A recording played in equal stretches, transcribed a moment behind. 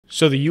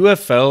So the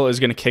UFL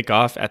is going to kick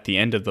off at the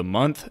end of the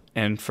month,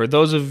 and for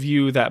those of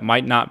you that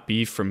might not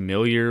be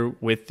familiar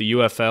with the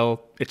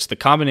UFL, it's the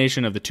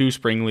combination of the two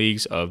spring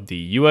leagues of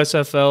the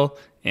USFL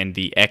and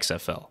the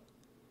XFL.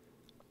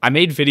 I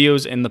made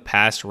videos in the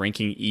past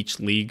ranking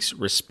each league's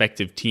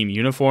respective team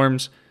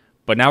uniforms,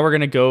 but now we're going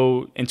to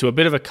go into a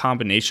bit of a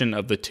combination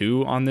of the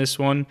two on this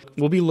one.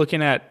 We'll be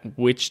looking at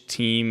which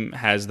team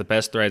has the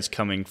best threads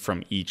coming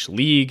from each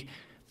league,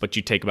 but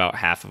you take about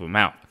half of them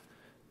out.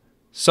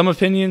 Some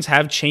opinions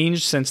have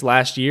changed since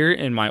last year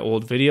in my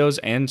old videos,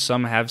 and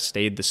some have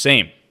stayed the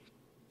same.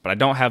 But I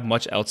don't have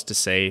much else to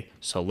say,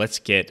 so let's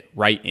get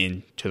right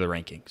into the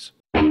rankings.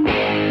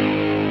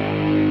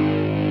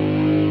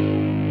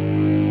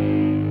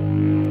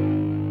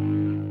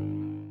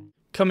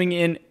 Coming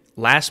in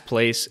last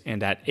place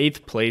and at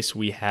 8th place,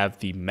 we have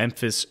the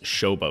Memphis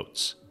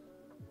Showboats.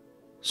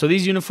 So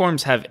these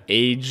uniforms have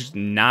aged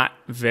not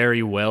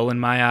very well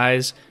in my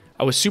eyes.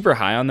 I was super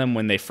high on them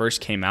when they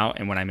first came out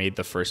and when I made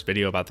the first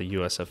video about the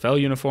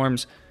USFL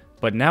uniforms,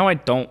 but now I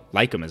don't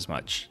like them as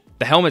much.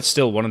 The helmet's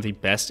still one of the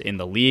best in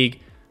the league,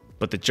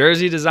 but the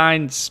jersey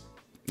designs,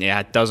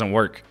 it doesn't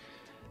work.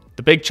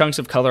 The big chunks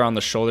of color on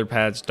the shoulder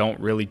pads don't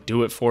really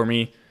do it for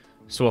me,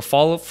 so a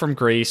fall from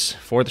grace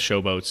for the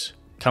Showboats,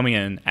 coming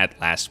in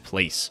at last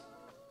place.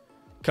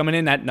 Coming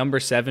in at number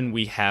 7,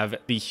 we have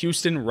the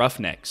Houston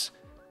Roughnecks.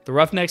 The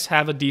Roughnecks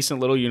have a decent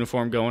little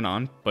uniform going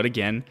on, but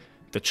again,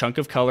 the chunk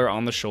of color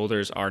on the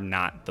shoulders are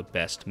not the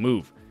best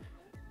move.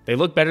 They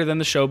look better than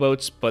the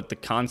Showboats, but the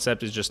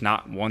concept is just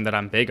not one that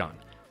I'm big on.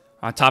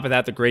 On top of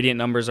that, the gradient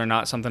numbers are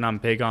not something I'm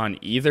big on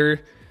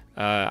either.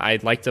 I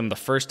liked them the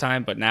first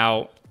time, but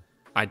now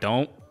I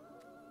don't.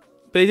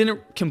 They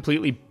didn't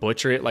completely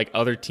butcher it like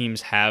other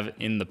teams have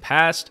in the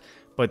past,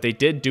 but they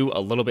did do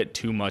a little bit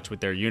too much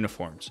with their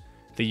uniforms.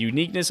 The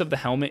uniqueness of the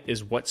helmet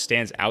is what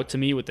stands out to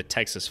me with the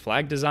Texas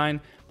flag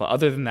design, but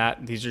other than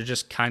that, these are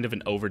just kind of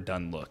an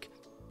overdone look.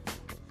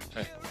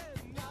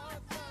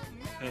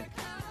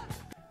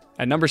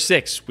 At number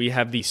 6, we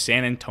have the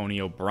San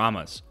Antonio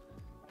Brahmas.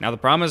 Now, the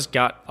Brahmas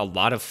got a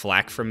lot of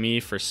flack from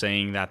me for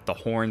saying that the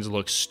horns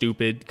look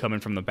stupid coming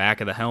from the back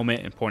of the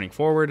helmet and pointing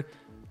forward.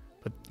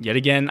 But yet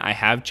again, I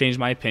have changed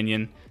my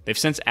opinion. They've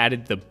since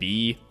added the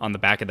B on the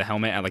back of the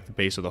helmet at like the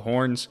base of the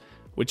horns,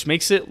 which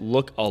makes it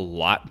look a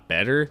lot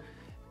better.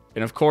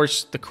 And of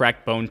course, the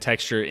cracked bone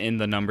texture in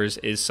the numbers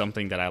is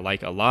something that I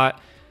like a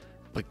lot.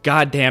 But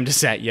goddamn,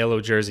 does that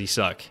yellow jersey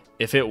suck.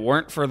 If it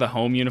weren't for the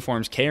home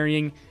uniforms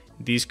carrying,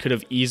 these could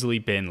have easily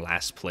been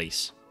last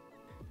place.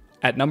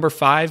 At number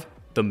 5,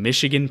 the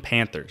Michigan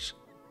Panthers.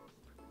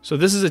 So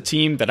this is a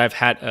team that I've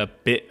had a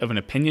bit of an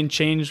opinion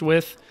change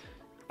with.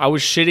 I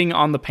was shitting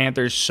on the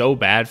Panthers so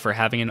bad for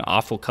having an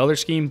awful color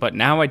scheme, but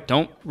now I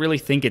don't really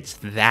think it's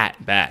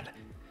that bad.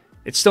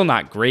 It's still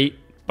not great,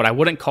 but I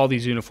wouldn't call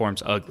these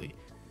uniforms ugly.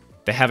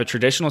 They have a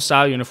traditional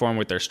style uniform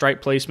with their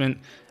stripe placement.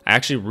 I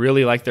actually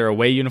really like their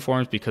away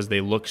uniforms because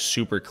they look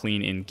super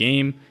clean in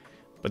game.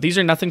 But these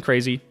are nothing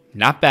crazy,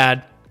 not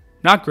bad,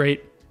 not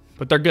great,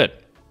 but they're good.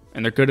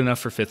 And they're good enough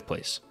for 5th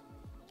place.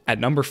 At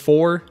number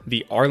 4,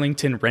 the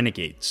Arlington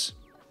Renegades.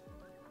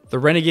 The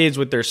Renegades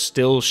with their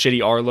still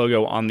shitty R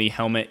logo on the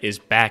helmet is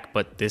back,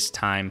 but this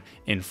time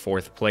in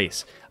 4th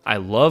place. I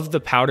love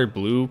the powder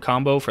blue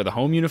combo for the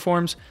home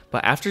uniforms,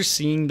 but after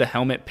seeing the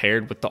helmet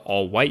paired with the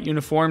all-white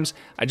uniforms,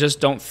 I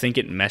just don't think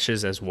it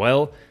meshes as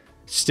well.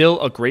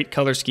 Still a great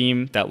color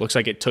scheme that looks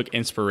like it took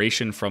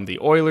inspiration from the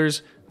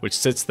Oilers, which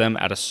sits them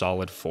at a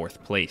solid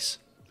 4th place.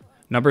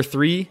 Number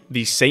 3,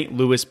 the St.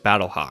 Louis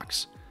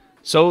Battlehawks.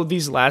 So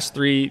these last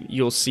 3,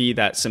 you'll see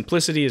that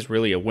simplicity is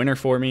really a winner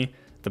for me.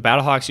 The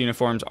Battlehawks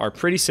uniforms are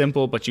pretty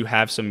simple, but you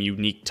have some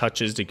unique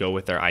touches to go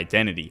with their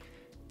identity.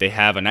 They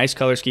have a nice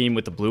color scheme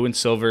with the blue and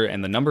silver,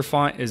 and the number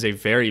font is a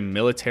very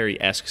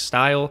military-esque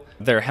style.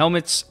 Their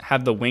helmets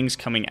have the wings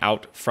coming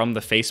out from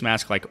the face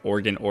mask like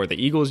Oregon or the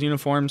Eagles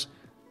uniforms.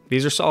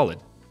 These are solid.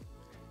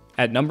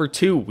 At number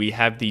 2, we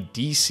have the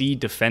DC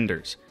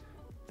Defenders.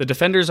 The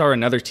Defenders are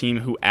another team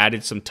who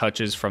added some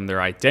touches from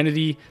their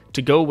identity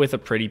to go with a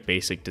pretty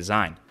basic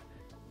design.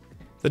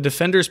 The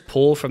Defenders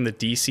pull from the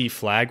DC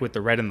flag with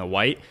the red and the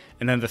white,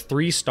 and then the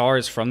 3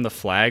 stars from the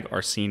flag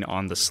are seen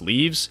on the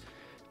sleeves.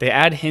 They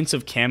add hints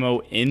of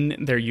camo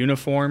in their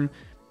uniform,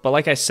 but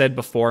like I said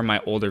before in my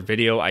older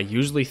video, I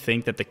usually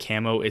think that the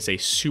camo is a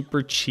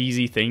super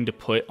cheesy thing to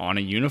put on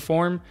a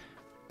uniform,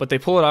 but they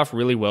pull it off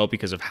really well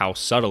because of how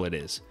subtle it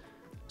is.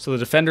 So the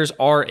Defenders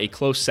are a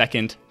close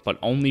second, but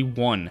only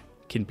one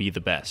can be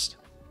the best.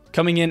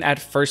 Coming in at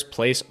 1st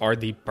place are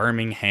the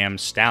Birmingham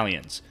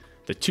Stallions.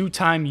 The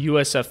 2-time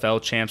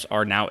USFL champs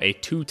are now a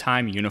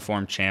 2-time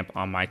uniform champ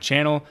on my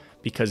channel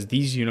because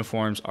these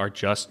uniforms are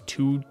just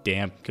too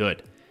damn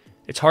good.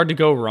 It's hard to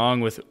go wrong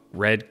with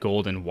red,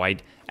 gold, and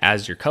white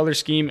as your color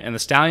scheme, and the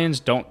Stallions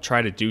don't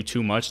try to do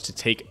too much to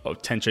take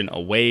attention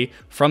away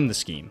from the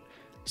scheme.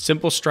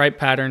 Simple stripe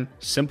pattern,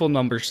 simple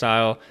number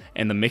style,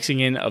 and the mixing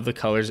in of the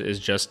colors is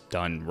just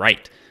done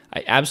right.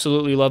 I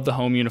absolutely love the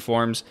home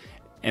uniforms,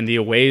 and the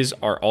aways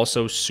are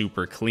also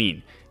super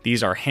clean.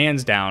 These are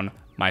hands down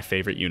my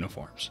favorite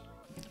uniforms.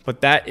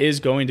 But that is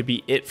going to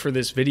be it for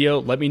this video.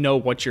 Let me know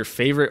what your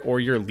favorite or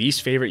your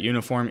least favorite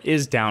uniform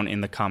is down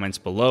in the comments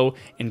below,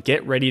 and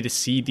get ready to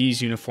see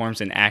these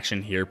uniforms in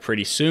action here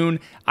pretty soon.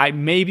 I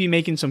may be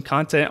making some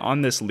content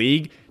on this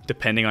league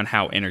depending on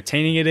how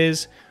entertaining it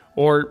is,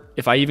 or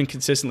if I even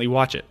consistently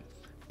watch it.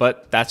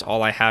 But that's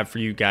all I have for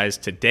you guys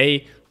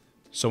today.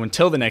 So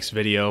until the next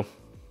video,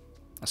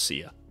 I'll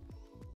see ya.